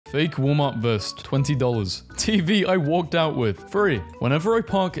Fake Walmart vest, $20. TV I walked out with, free. Whenever I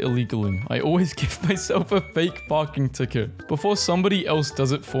park illegally, I always give myself a fake parking ticket before somebody else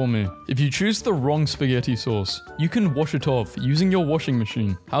does it for me. If you choose the wrong spaghetti sauce, you can wash it off using your washing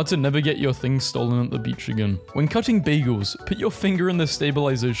machine. How to never get your things stolen at the beach again. When cutting bagels, put your finger in the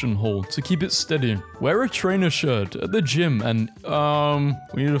stabilization hole to keep it steady. Wear a trainer shirt at the gym and,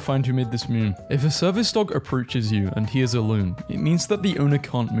 we need to find who made this meme. If a service dog approaches you and he is alone, it means that the owner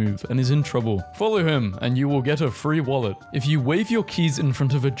can't move and is in trouble. Follow him and you will get a free wallet. If you wave your keys in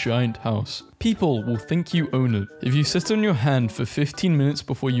front of a giant house, people will think you own it. If you sit on your hand for 15 minutes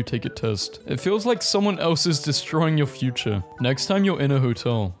before you take a test, it feels like someone else is destroying your future. Next time you're in a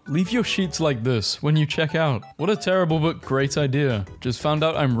hotel, leave your sheets like this when you check out. What a terrible but great idea. Just found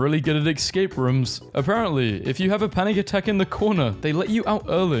out I'm really good at escape rooms. Apparently, if you have a panic attack in the corner, they let you out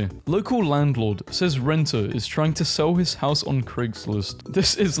early. Local landlord says renter is trying to sell his house on Craigslist.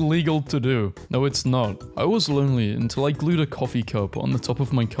 This is legal to do. No, it's not. I was lonely until I glued a coffee cup on the top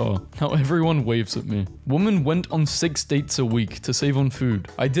of my car. Now everyone waves at me. Woman went on 6 dates a week to save on food.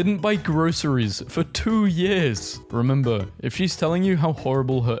 I didn't buy groceries for 2 years. Remember, if she's telling you how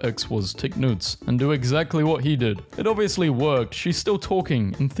horrible her ex was, take notes and do exactly what he did. It obviously worked. She's still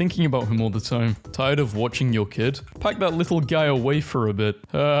talking and thinking about him all the time. Tired of watching your kid? Pack that little guy away for a bit.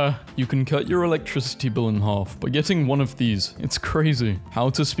 You can cut your electricity bill in half by getting one of these. It's crazy. How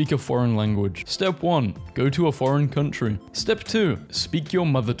to speak a foreign language. Step 1. Go to a foreign country. Step 2. Speak your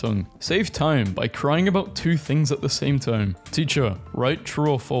mother tongue. Save time by crying about 2 things at the same time. Teacher, write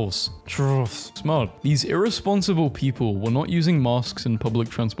true or false. Truth. Smart. These irresponsible people were not using masks in public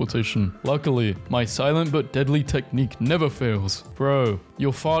transportation. Luckily, my silent but deadly technique never fails. Bro,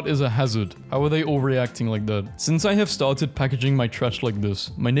 your fart is a hazard. How are they all reacting like that? Since I have started packaging my trash like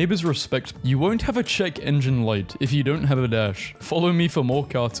this, my neighbors respect. You won't have a check engine light if you don't have a dash. Follow me for more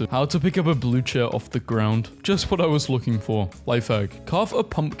Carter. How to pick up a blue chair off the ground. Just what I was looking for. Life hack. Carve a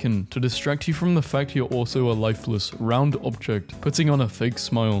pumpkin to distract you from the fact you're also a lifeless, round object, putting on a fake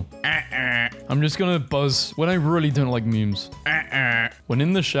smile. I'm just gonna buzz when I really don't like memes. When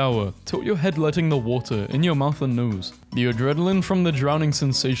in the shower, tilt your head letting the water in your mouth and nose. The adrenaline from the drowning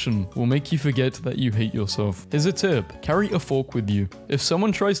sensation will make you forget that you hate yourself. Here's a tip. Carry a fork with you. If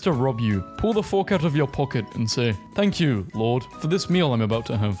someone tries to rob you, pull the fork out of your pocket and say, "Thank you, Lord, for this meal I'm about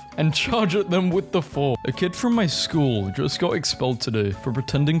to have," and charge at them with the fork. A kid from my school just got expelled today for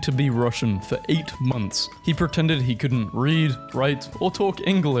pretending to be Russian for 8 months. He pretended he couldn't read, write, or talk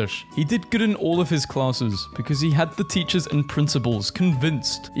English. He did good in all of his classes because he had the teachers and principals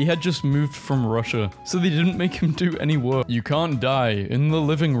convinced he had just moved from Russia, so they didn't make him do any work. You can't die in the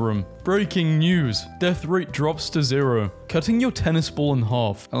living room. Breaking news. Death rate drops to 0. Cutting your tennis ball in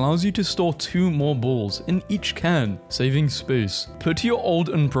half allows you to store 2 more balls in each can, saving space. Put your old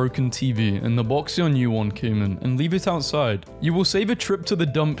and broken TV in the box your new one came in and leave it outside. You will save a trip to the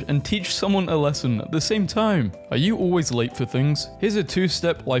dump and teach someone a lesson at the same time. Are you always late for things? Here's a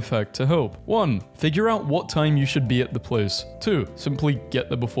 2-step life hack to help. 1. Figure out what time you should be at the place. 2. Simply get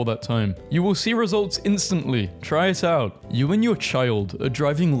there before that time. You will see results instantly. Try it out. You and your child are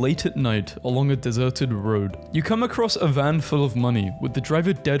driving late at night along a deserted road. You come across a van full of money with the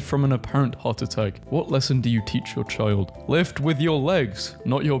driver dead from an apparent heart attack. What lesson do you teach your child? Lift with your legs,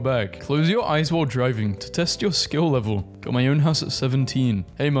 not your back. Close your eyes while driving to test your skill level. Got my own house at 17.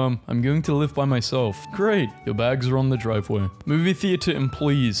 Hey mom, I'm going to live by myself. Great, your bags are on the driveway. Movie theater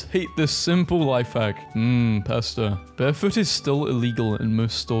employees hate this simple life hack. Pasta. Barefoot is still illegal in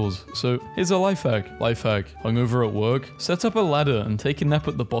most stores, so here's a life hack. Life hack. Hungover at work? Set up a ladder and take a nap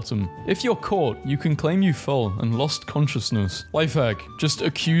at the bottom. If you're caught, you can claim you fell and lost consciousness. Life hack. Just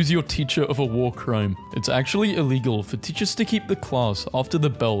accuse your teacher of a war crime. It's actually illegal for teachers to keep the class after the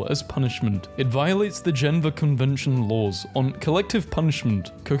bell as punishment. It violates the Geneva Convention laws on collective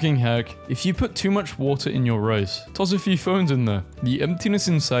punishment. Cooking hack. If you put too much water in your rice, toss a few phones in there. The emptiness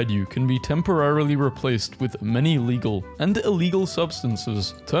inside you can be temporarily replaced with many legal and illegal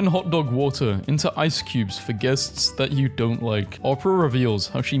substances. Turn hot dog water into ice cubes for guests that you don't like. Oprah reveals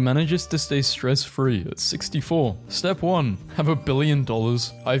how she manages to stay stress-free at 64. Step 1. Have $1 billion.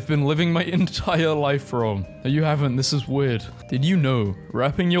 I've been living my entire life wrong. No, you haven't. This is weird. Did you know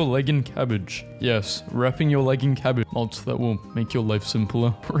wrapping your leg in cabbage? Yes, wrapping your leg in cabbage. Mods that will make your life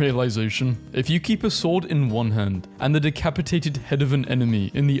simpler. Realization. If you keep a sword in one hand and the decapitated head of an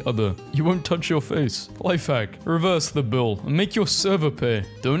enemy in the other, you won't touch your face. Life hack. Reverse the bill and make your server pay.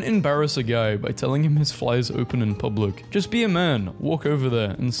 Don't embarrass a guy by telling him his fly is open in public. Just be a man, walk over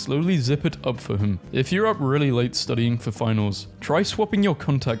there and slowly zip it up for him. If you're up really late studying for finals, try swapping your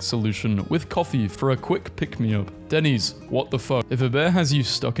contact solution with coffee for a quick pick-me-up. Denny's, what the fuck? If a bear has you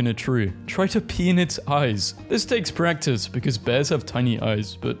stuck in a tree, try to pee in its eyes. This takes practice because bears have tiny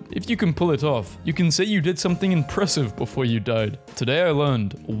eyes, but if you can pull it off, you can say you did something impressive before you died. Today I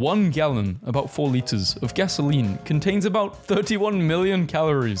learned 1 gallon, about 4 liters, of gasoline contains about 31 million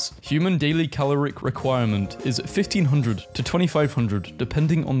calories. Human daily caloric requirement is 1500 to 2500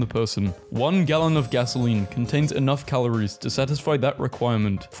 depending on the person. 1 gallon of gasoline contains enough calories to satisfy that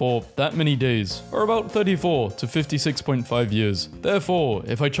requirement for that many days, or about 34 to 56.5 years. Therefore,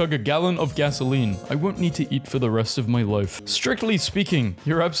 if I chug a gallon of gasoline, I won't need to eat for the rest of my life. Strictly speaking,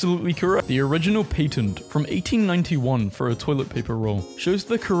 you're absolutely correct. The original patent from 1891 for a toilet paper roll shows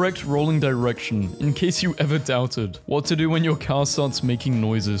the correct rolling direction in case you ever doubted what to do when your car starts making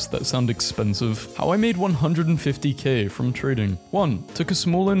noises that sound expensive. How I made 150k from trading. 1. Took a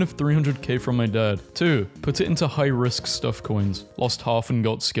small loan of 300k from my dad. 2. Put it into high-risk stuff coins. Lost half and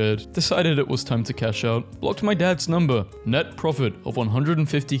got scared. Decided it was time to cash out. Blocked my dad's number. Net profit of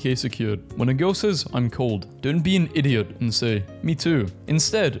 150k secured. When a girl says, I'm cold, don't be an idiot and say, me too.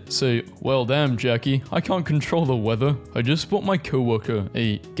 Instead, say, well damn Jackie, I can't control the weather. I just bought my coworker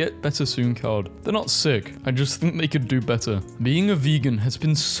a get better soon card. They're not sick, I just think they could do better. Being a vegan has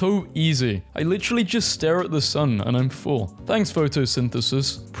been so easy. I literally just stare at the sun and I'm full. Thanks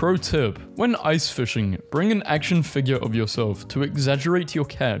photosynthesis. Pro tip, when ice fishing, bring an action figure of yourself to exaggerate your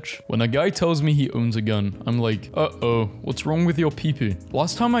catch. When a guy tells me he owns a gun, I'm like, uh-oh, what's wrong with your pee-pee?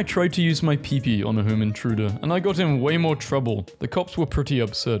 Last time I tried to use my pee-pee on a home intruder and I got in way more trouble. The cops were pretty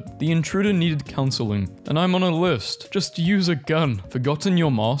upset. The intruder needed counseling, and I'm on a list. Just use a gun. Forgotten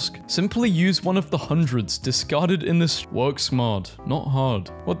your mask? Simply use one of the hundreds discarded in this. Work smart, not hard.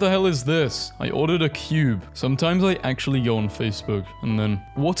 What the hell is this? I ordered a cube. Sometimes I actually go on Facebook, and then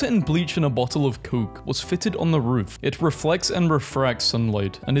water and bleach in a bottle of Coke was fitted on the roof. It reflects and refracts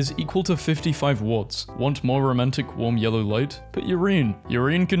sunlight and is equal to 55 watts. Want more romantic warm yellow light? Put urine.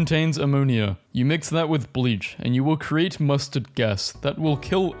 Urine contains ammonia. You mix that with bleach, and you will create mustard gas that will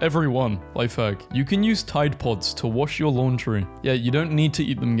kill everyone. Life hack. You can use Tide Pods to wash your laundry. Yeah, you don't need to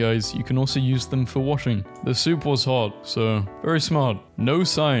eat them, guys. You can also use them for washing. The soup was hot, so very smart. No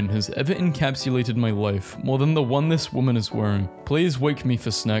sign has ever encapsulated my life more than the one this woman is wearing. Please wake me for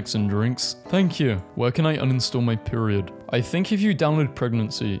snacks and drinks. Thank you. Where can I uninstall my period? I think if you download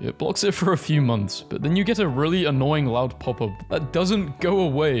pregnancy, it blocks it for a few months, but then you get a really annoying loud pop-up that doesn't go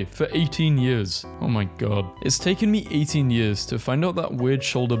away for 18 years. Oh my god. It's taken me 18 years to find out that weird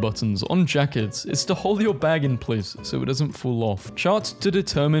shoulder buttons on jackets is to hold your bag in place so it doesn't fall off. Chart to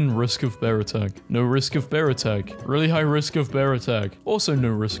determine risk of bear attack. No risk of bear attack. Really high risk of bear attack. Also no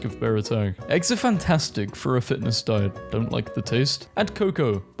risk of bear attack. Eggs are fantastic for a fitness diet. Don't like the taste? Add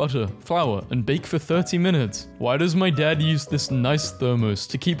cocoa, butter, flour, and bake for 30 minutes. Why does my dad use this nice thermos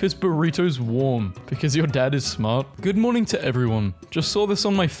to keep his burritos warm? Because your dad is smart? Good morning to everyone. Just saw this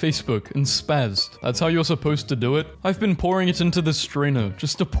on my Facebook and spazzed. That's how you're supposed to do it? I've been pouring it into the strainer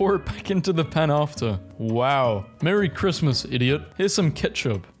just to pour it back into the pan after. Wow. Merry Christmas, idiot. Here's some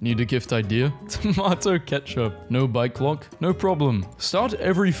ketchup. Need a gift idea? Tomato ketchup. No bike lock? No problem. Start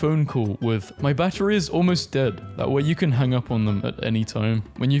every phone call with, my battery is almost dead. That way you can hang up on them at any time.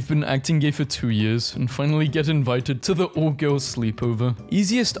 When you've been acting gay for 2 years and finally get invited to the all-girls sleepover.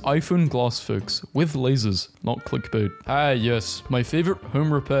 Easiest iPhone glass fix with lasers, not clickbait. Ah yes, my favorite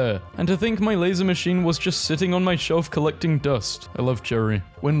home repair. And to think my laser machine was just sitting on my shelf collecting dust. I love Jerry.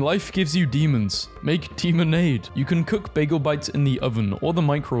 When life gives you demons, make demonade. You can cook bagel bites in the oven or the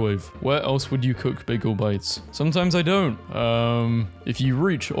microwave. Where else would you cook bagel bites? Sometimes I don't. If you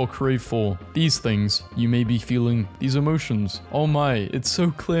reach or crave for these things, you may be feeling these emotions. Oh my, it's so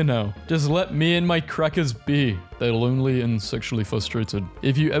clear now. Just let me and my crackers be. They're lonely and sexually frustrated.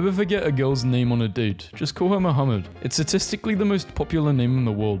 If you ever forget a girl's name on a date, just call her Muhammad. It's statistically the most popular name in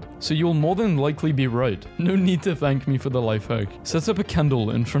the world, so you'll more than likely be right. No need to thank me for the life hack. Set up a candle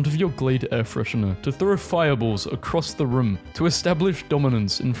in front of your Glade air freshener to throw fireballs across the room to establish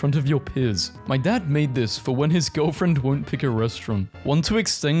dominance in front of your peers. My dad made this for when his girlfriend won't pick a restaurant. Want to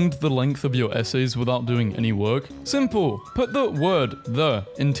extend the length of your essays without doing any work? Simple. Put the word "the"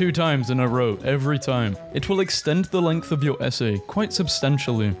 in 2 times in a row every time. It will extend the length of your essay quite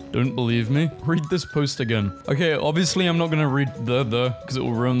substantially. Don't believe me? Read this post again. Okay, obviously I'm not gonna read the because it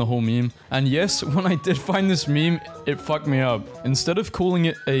will ruin the whole meme. And yes, when I did find this meme, it fucked me up. Instead of calling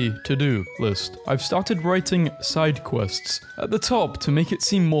it a to-do list, I've started writing side quests at the top to make it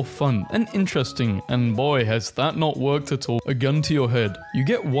seem more fun and interesting, and boy has that not worked at all. A gun to your head. You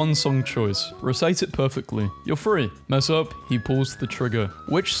get 1 song choice. Recite it perfectly. You're free. Mess up, he pulls the trigger.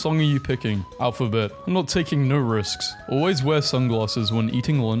 Which song are you picking? Alphabet. I'm not taking no risks. Always wear sunglasses when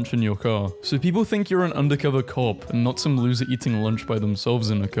eating lunch in your car, so people think you're an undercover cop and not some loser eating lunch by themselves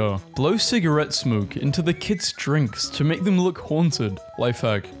in a car. Blow cigarette smoke into the kids' drinks to make them look haunted. Life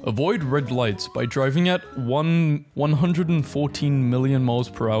hack. Avoid red lights by driving at 114 million miles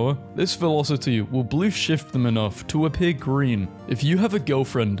per hour. This velocity will blue shift them enough to appear green. If you have a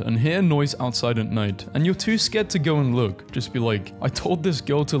girlfriend and hear noise outside at night and you're too scared to go and look, just be like, I told this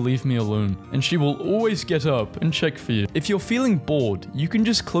girl to leave me alone, and she will always get up and check for you. If you're feeling bored, you can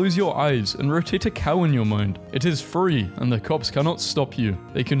just close your eyes and rotate a cow in your mind. It is free and the cops cannot stop you.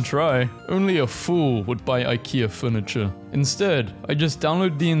 They can try. Only a fool would buy IKEA furniture. Instead, I just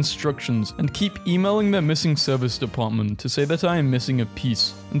download the instructions and keep emailing their missing service department to say that I am missing a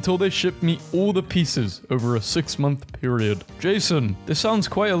piece until they ship me all the pieces over a 6-month period. Jason, this sounds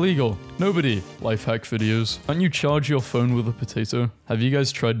quite illegal. Nobody. Life hack videos. Can't you charge your phone with a potato? Have you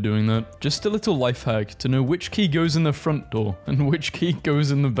guys tried doing that? Just a little life hack to know which key goes in the front door and which key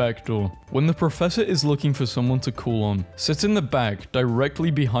goes in the back door. When the professor is looking for someone to call on, sit in the back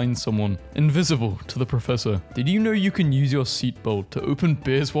directly behind someone, invisible to the professor. Did you know you can use your seatbelt to open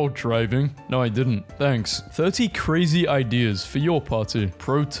beers while driving? No, I didn't. Thanks. 30 crazy ideas for your party.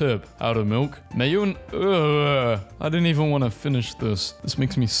 Pro tip. How to milk? Mayo and... I didn't even want to finish this. This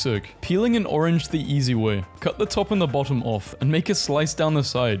makes me sick. Peeling an orange the easy way. Cut the top and the bottom off and make a slice down the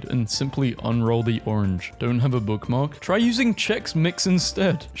side and simply unroll the orange. Don't have a bookmark? Try using Chex Mix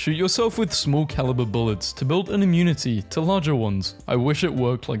instead. Shoot yourself with small caliber bullets to build an immunity to larger ones. I wish it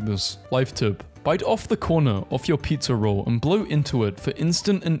worked like this. Life tip. Bite off the corner off your pizza roll and blow into it for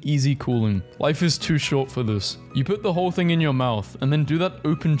instant and easy cooling. Life is too short for this. You put the whole thing in your mouth and then do that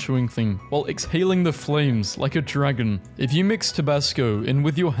open chewing thing while exhaling the flames like a dragon. If you mix Tabasco in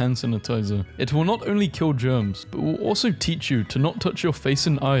with your hand sanitizer, it will not only kill germs, but will also teach you to not touch your face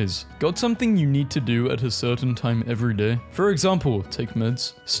and eyes. Got something you need to do at a certain time every day? For example, take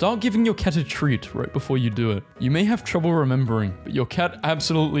meds. Start giving your cat a treat right before you do it. You may have trouble remembering, but your cat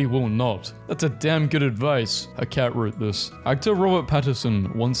absolutely will not. That's a damn good advice. A cat wrote this. Actor Robert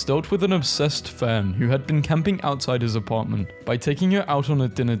Pattinson once dealt with an obsessed fan who had been camping outside his apartment by taking her out on a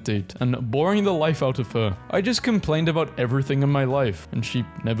dinner date and boring the life out of her. I just complained about everything in my life and she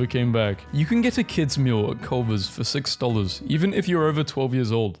never came back. You can get a kid's meal at Culver's for $6 even if you're over 12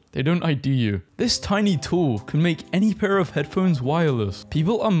 years old. They don't ID you. This tiny tool can make any pair of headphones wireless.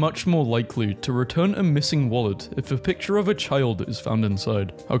 People are much more likely to return a missing wallet if a picture of a child is found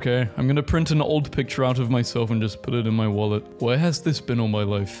inside. Okay, I'm gonna print an old picture out of myself and just put it in my wallet. Where has this been all my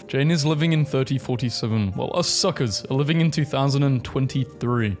life? Jane is living in 3047, while us suckers are living in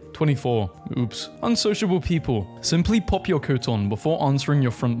 2023. 24. Oops. Unsociable people. Simply pop your coat on before answering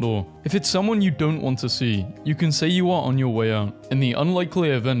your front door. If it's someone you don't want to see, you can say you are on your way out. In the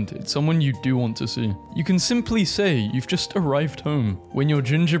unlikely event it's someone you do want to see, you can simply say you've just arrived home. When your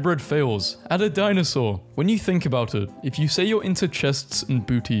gingerbread fails, add a dinosaur. When you think about it, if you say you're into chests and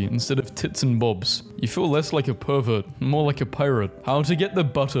booty instead of tits and bobs, you feel less like a pervert, more like a pirate. How to get the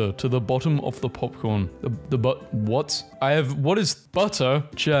butter to the bottom of the popcorn. What? What is butter?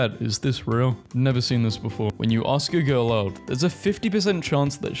 Chad, is this real? Never seen this before. When you ask a girl out, there's a 50%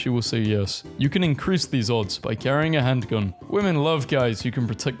 chance that she will say yes. You can increase these odds by carrying a handgun. Women love guys who can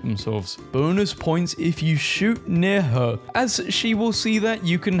protect themselves. Bonus points if you shoot near her, as she will see that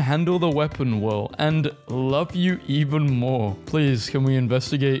you can handle the weapon well and love you even more. Please, can we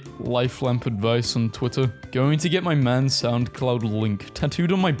investigate life lamp advice on Twitter? Going to get my man's SoundCloud link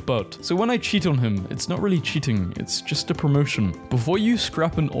tattooed on my butt, so when I cheat on him, it's not really cheating, it's just a promotion. Before you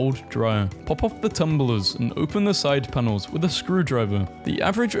scrap an old dryer, pop off the tumblers and open the side panels with a screwdriver. The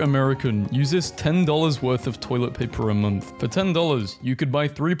average American uses $10 worth of toilet paper a month. For $10, you could buy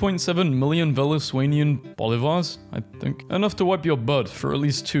 3.7 million Venezuelan bolivars, I think. Enough to wipe your butt for at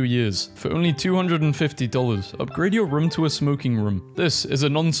least 2 years. For only $250, upgrade your room to a smoking room. This is a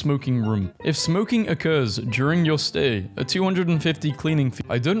non-smoking room. If smoking occurs during your stay, a $250 cleaning fee.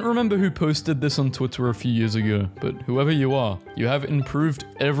 I don't remember who posted this on Twitter a few years ago, but whoever you are, you have improved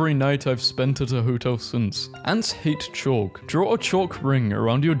every night I've spent at a hotel since. Ants hate chalk. Draw a chalk ring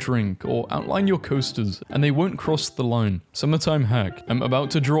around your drink or outline your coasters, and they won't cross the line. Summertime hack. I'm about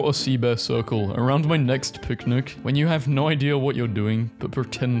to draw a sea bear circle around my next picnic when you have no idea what you're doing, but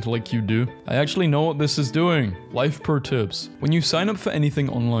pretend like you do. I actually know what this is doing. Life pro tips. When you sign up for anything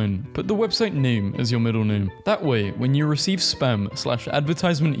online, put the website name as your middle name. That way, when you receive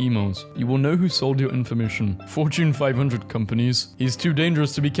spam/advertisement emails, you will know who sold your information. Fortune 500 companies. He's too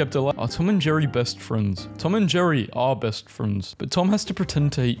dangerous to be kept alive. Are Tom and Jerry best friends? Tom and Jerry are best friends, but Tom has to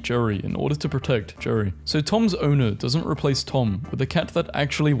pretend to hate Jerry in order to protect Jerry. So Tom's owner doesn't replace Tom with a cat that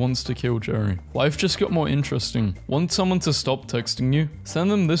actually wants to kill Jerry. Life just got more interesting. Want someone to stop texting you? Send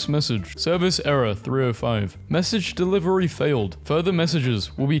them this message. Service error 305. Message delivery failed. Further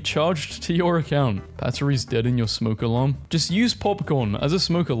messages will be charged to your account. Battery's dead in your smoke alarm? Just use popcorn as a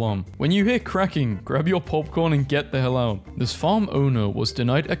smoke alarm. When you hear cracking, grab your popcorn and get the hell out. This farm owner was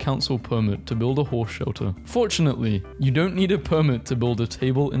denied a council permit to build a horse shelter. Fortunately, you don't need a permit to build a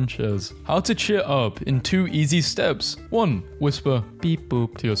table and chairs. How to cheer up in 2 easy steps. 1. Whisper beep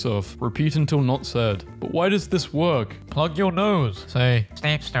boop to yourself. Repeat until not said. But why does this work? Plug your nose. Say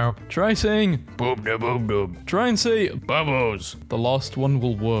snap stop. Try saying boop da boop doob. Try and say bubbles. The last one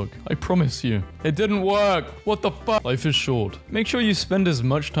will work. I promise you. It didn't work. What the fuck? Life is short. Make sure you spend as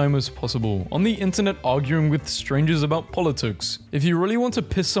much time as possible on the internet arguing with strangers about politics. If you really want to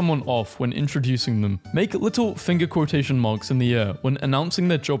piss someone off when introducing them, make little finger quotation marks in the air when announcing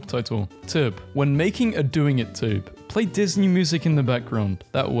their job title. Tip: when making a doing it tape, play Disney music in the background.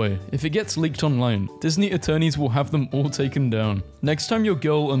 That way, if it gets leaked online, Disney attorneys will have them all taken down. Next time your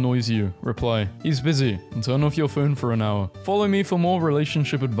girl annoys you, reply, "He's busy," and turn off your phone for an hour. Follow me for more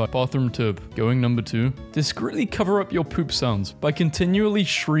relationship advice. Bathroom tip. Going number 2. Discreetly cover up your poop sounds by continually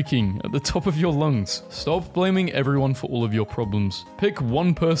shrieking at the top of your lungs. Stop blaming everyone for all of your problems. Pick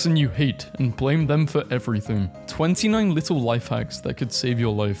one person you hate and blame them for everything. 29 little life hacks that could save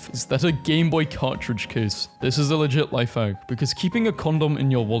your life. Is that a Game Boy cartridge case? This is a legit life hack, because keeping a condom in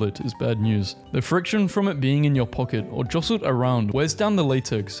your wallet is bad news. The friction from it being in your pocket or jostled around wears down the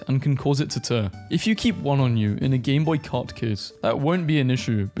latex and can cause it to tear. If you keep one on you in a Game Boy cart case, that won't be an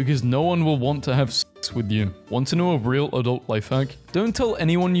issue, because no one will want to have sex with you. Want to know a real adult life hack? Don't tell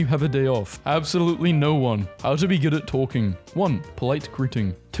anyone you have a day off. Absolutely no one. How to be good at talking. 1. Polite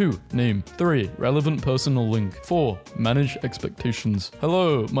greeting. 2. Name. 3. Relevant personal link. 4. Manage expectations.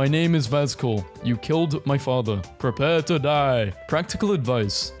 Hello, my name is Vazkol. You killed my father. Prepare to die. Practical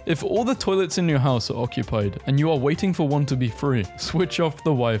advice. If all the toilets in your house are occupied and you are waiting for one to be free, switch off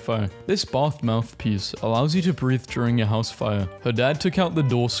the Wi-Fi. This bath mouthpiece allows you to breathe during a house fire. Her dad took out the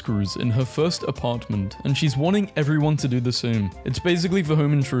door screws in her first apartment and she's wanting everyone to do the same. It's basically for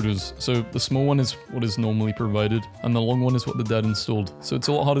home intruders, so the small one is what is normally provided and the long one is what the dad installed, so it's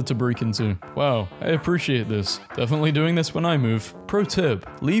a lot harder to break into. Wow, I appreciate this. Definitely doing this when I move. Pro tip: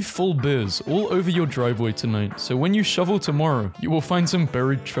 leave full beers all over your driveway tonight, so when you shovel tomorrow, you will find some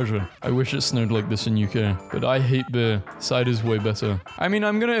buried treasure. I wish it snowed like this in UK, but I hate beer. Cider's way better. I mean,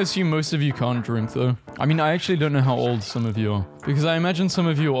 I'm gonna assume most of you can't drink though. I mean, I actually don't know how old some of you are, because I imagine some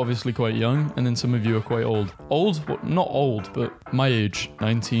of you are obviously quite young, and then some of you are quite old. Old? Well, not old, but my age.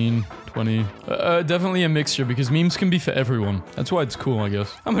 19, 20. Definitely a mixture, because memes can be for everyone. That's why it's cool, I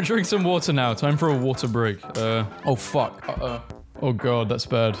guess. I'm gonna drink some water now. Time for a water break. Oh fuck. Oh god, that's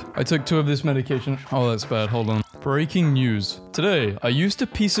bad. I took 2 of this medication. Oh, that's bad. Hold on. Breaking news. Today, I used a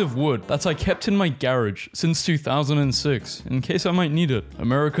piece of wood that I kept in my garage since 2006, in case I might need it.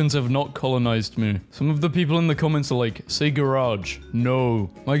 Americans have not colonized me. Some of the people in the comments are like, say garage. No.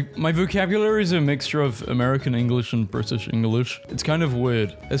 My vocabulary is a mixture of American English and British English. It's kind of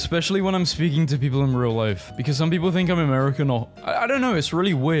weird, especially when I'm speaking to people in real life, because some people think I'm American or... I don't know, it's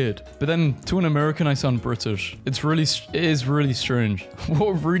really weird. But then, to an American, I sound British. It is really strange.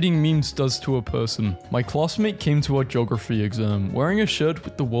 What reading memes does to a person. My classmate came to our geography exam wearing a shirt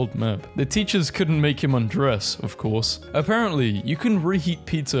with the world map. The teachers couldn't make him undress, of course. Apparently, you can reheat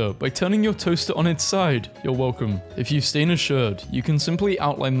pizza by turning your toaster on its side. You're welcome. If you stain a shirt, you can simply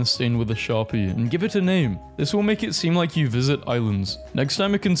outline the stain with a Sharpie and give it a name. This will make it seem like you visit islands. Next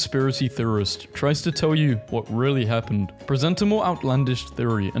time a conspiracy theorist tries to tell you what really happened, present a more outlandish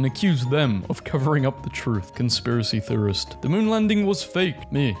theory and accuse them of covering up the truth. Conspiracy theorist. The moon landing was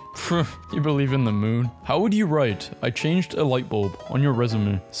fake. Me. You believe in the moon? How would you write, "I changed a light bulb" on your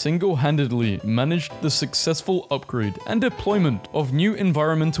resume? Single-handedly managed the successful upgrade and deployment of new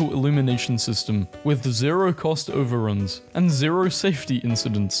environmental illumination system with 0 cost overruns and 0 safety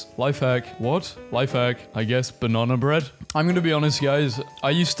incidents. Life hack. What? Life hack. I guess banana bread? I'm gonna be honest, guys.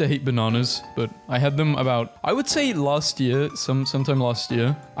 I used to hate bananas, but I had them about I would say last year, sometime last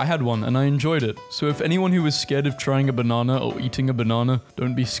year, I had one and I enjoyed it. So if anyone who is scared of trying a banana or eating a banana,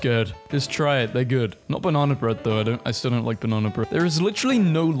 don't be scared. Just try it, they're good. Not banana bread though, I still don't like banana bread. There is literally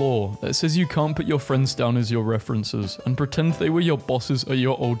no law that says you can't put your friends down as your references and pretend they were your bosses at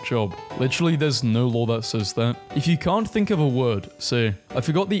your old job. Literally, there's no law that says that. If you can't think of a word, say, I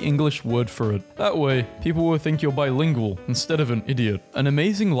forgot the English word for it. That way, people will think you're bilingual instead of an idiot. An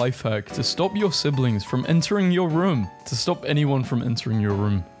amazing life hack to stop your siblings from entering your room. To stop anyone from entering your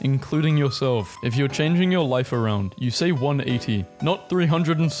room, including yourself. If you're changing your life around, you say 180, not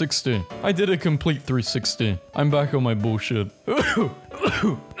 360. I did a complete 360. I'm back on my bullshit.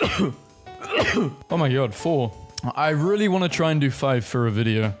 Oh my god, 4. I really want to try and do 5 for a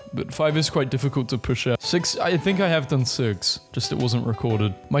video, but 5 is quite difficult to push out. 6, I think I have done 6, just it wasn't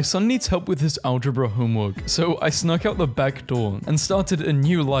recorded. My son needs help with his algebra homework, so I snuck out the back door and started a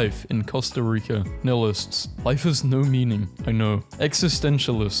new life in Costa Rica. Nihilists, life has no meaning, I know.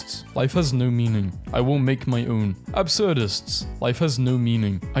 Existentialists, life has no meaning, I will make my own. Absurdists, life has no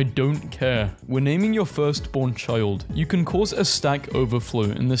meaning, I don't care. When naming your firstborn child, you can cause a stack overflow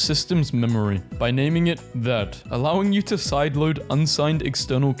in the system's memory by naming it that, allowing you to sideload unsigned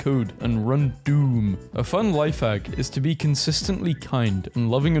external code and run Doom. A fun life hack is to be consistently kind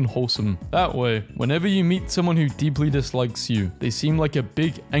and loving and wholesome. That way, whenever you meet someone who deeply dislikes you, they seem like a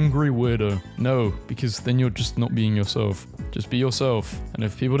big angry weirdo. No, because then you're just not being yourself. Just be yourself. And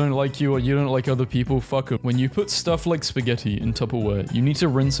if people don't like you or you don't like other people, fuck them. When you put stuff like spaghetti in Tupperware, you need to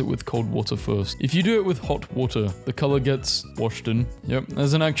rinse it with cold water first. If you do it with hot water, the color gets washed in. Yep,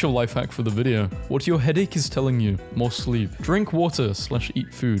 there's an actual life hack for the video. What your headache is telling you, more sleep. Drink water /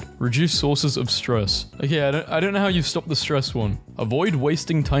 eat food. Reduce sources of stress. Okay, I don't know how you stop the stress one. Avoid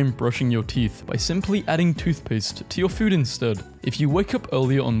wasting time brushing your teeth by simply adding toothpaste to your food instead. If you wake up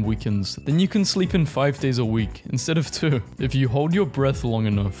earlier on weekends, then you can sleep in 5 days a week instead of 2. If you hold your breath long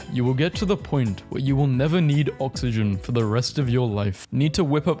enough, you will get to the point where you will never need oxygen for the rest of your life. Need to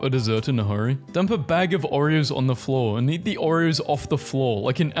whip up a dessert in a hurry? Dump a bag of Oreos on the floor and eat the Oreos off the floor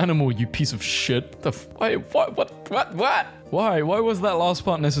like an animal, you piece of shit. What? Why was that last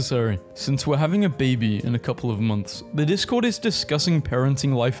part necessary? Since we're having a baby in a couple of months, the Discord is discussing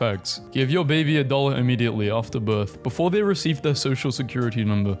parenting life hacks. Give your baby $1 immediately after birth, before they receive their social security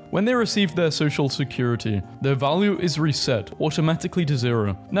number. When they receive their social security, their value is reset automatically to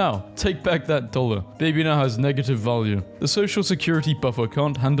 0. Now, take back that $1. Baby now has negative value. The social security buffer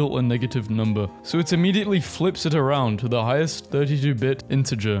can't handle a negative number, so it immediately flips it around to the highest 32-bit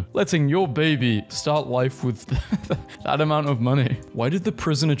integer, letting your baby start life with that amount of money. Why did the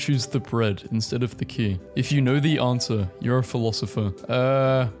prisoner choose the bread instead of the key? If you know the answer, you're a philosopher.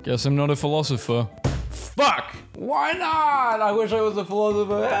 Guess I'm not a philosopher. Fuck! Why not? I wish I was a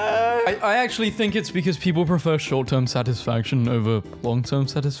philosopher. I actually think it's because people prefer short-term satisfaction over long-term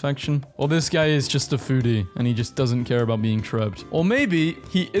satisfaction. Or this guy is just a foodie and he just doesn't care about being trapped. Or maybe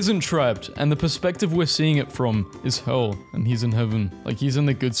he isn't trapped and the perspective we're seeing it from is hell and he's in heaven. Like he's in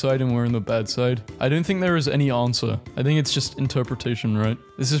the good side and we're in the bad side. I don't think there is any answer. I think it's just interpretation, right?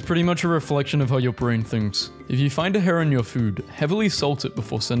 This is pretty much a reflection of how your brain thinks. If you find a hair in your food, heavily salt it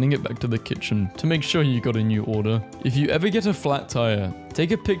before sending it back to the kitchen to make sure you got a new order. If you ever get a flat tire,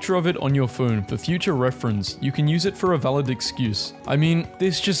 take a picture of it on your phone for future reference. You can use it for a valid excuse. I mean,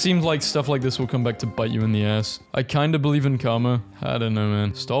 this just seems like stuff like this will come back to bite you in the ass. I kinda believe in karma. I don't know,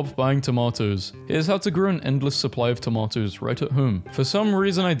 man. Stop buying tomatoes. Here's how to grow an endless supply of tomatoes right at home. For some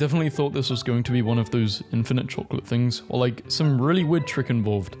reason, I definitely thought this was going to be one of those infinite chocolate things, or like some really weird trick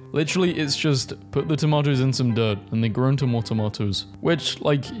involved. Literally, it's just put the tomatoes in some dirt and they grow into more tomatoes. Which,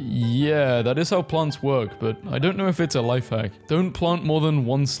 like, yeah, that is how plants work, but I don't know if it's a life hack. Don't plant more than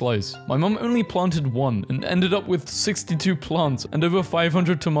 1 slice. My mom only planted 1 and ended up with 62 plants and over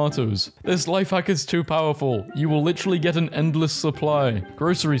 500 tomatoes. This life hack is too powerful. You will literally get an endless supply.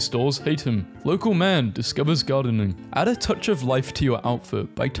 Grocery stores hate him. Local man discovers gardening. Add a touch of life to your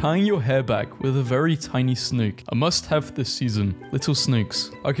outfit by tying your hair back with a very tiny snake. A must-have this season. Little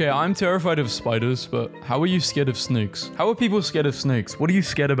snakes. Okay, I'm terrified of spiders, but how are you scared of snakes? How are people scared of snakes? What are you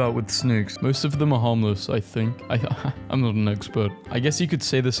scared about with snakes? Most of them are harmless, I think. I'm not an expert. I guess you could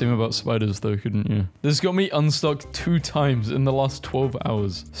say the same about spiders though, couldn't you? This got me unstuck 2 times in the last 12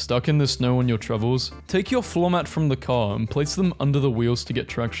 hours. Stuck in the snow on your travels? Take your floor mat from the car and place them under the wheels to get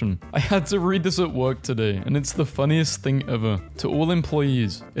traction. I had to read this at work today, and it's the funniest thing ever. To all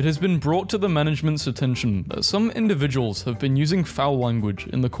employees, it has been brought to the management's attention that some individuals have been using foul language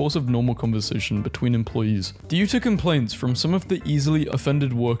in the course of normal conversation between employees. Due to complaints from some of the easily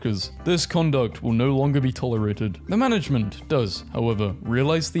offended workers, this conduct will no longer be tolerated. The management does, however,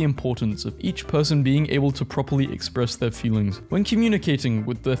 realize the importance of each person being able to properly express their feelings when communicating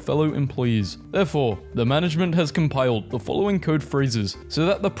with their fellow employees. Therefore, the management has compiled the following code phrases so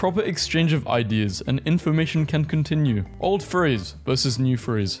that the proper exchange of ideas and information can continue. Old phrase versus new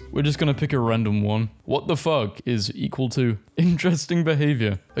phrase. We're just gonna pick a random one. What the fuck is equal to interesting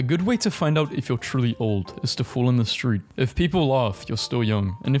behavior. A good way to find out if you're truly old is to fall in the street. If people laugh, you're still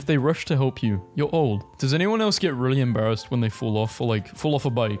young, and if they rush to help you, you're old. Does anyone else get really embarrassed when they fall off, or like fall off a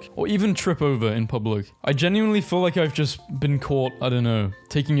bike, or even trip over in public? I genuinely feel like I've just been caught, I don't know,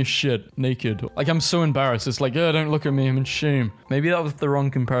 taking a shit naked. Like I'm so embarrassed. It's like, oh, don't look at me, I'm in shame. Maybe that was the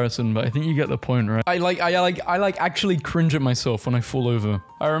wrong comparison, but I think you get the point, right? I actually cringe at myself when I fall over.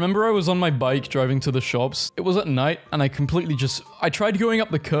 I remember I was on my bike driving to the shops. It was at night and I tried going up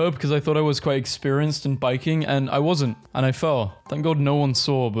the curb because I thought I was quite experienced in biking and I wasn't, and I fell. Thank God no one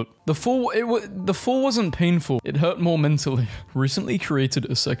saw, but the fall wasn't painful. It hurt more mentally. Recently created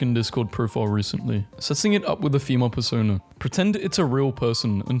a second Discord profile recently, setting it up with a female persona. Pretend it's a real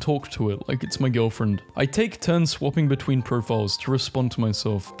person and talk to it like it's my girlfriend. I take turns swapping between profiles to respond to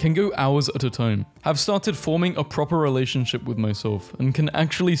myself. Can go hours at a time. Have started forming a proper relationship with myself and can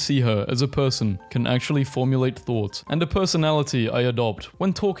actually see her as a person, can actually formulate thoughts, and a personality I adopt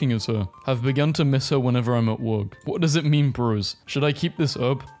when talking as her. Have begun to miss her whenever I'm at work. What does it mean, bros? Should I keep this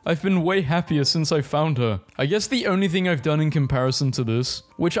up? I've been way happier since I found her. I guess the only thing I've done in comparison to this,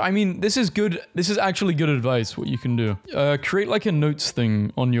 which I mean, this is good, this is actually good advice, what you can do. Create like a notes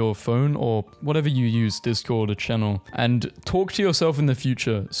thing on your phone or whatever you use, Discord, a channel, and talk to yourself in the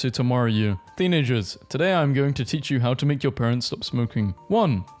future, so tomorrow you. Teenagers, today I'm going to teach you how to make your parents stop smoking.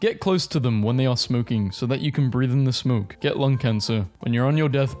 1. Get close to them when they are smoking so that you can breathe in the smoke. Get lung cancer. When you're on your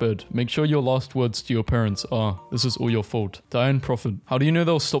deathbed, make sure your last words to your parents are, "This is all your fault." Die and profit. How do you know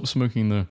they'll stop smoking though?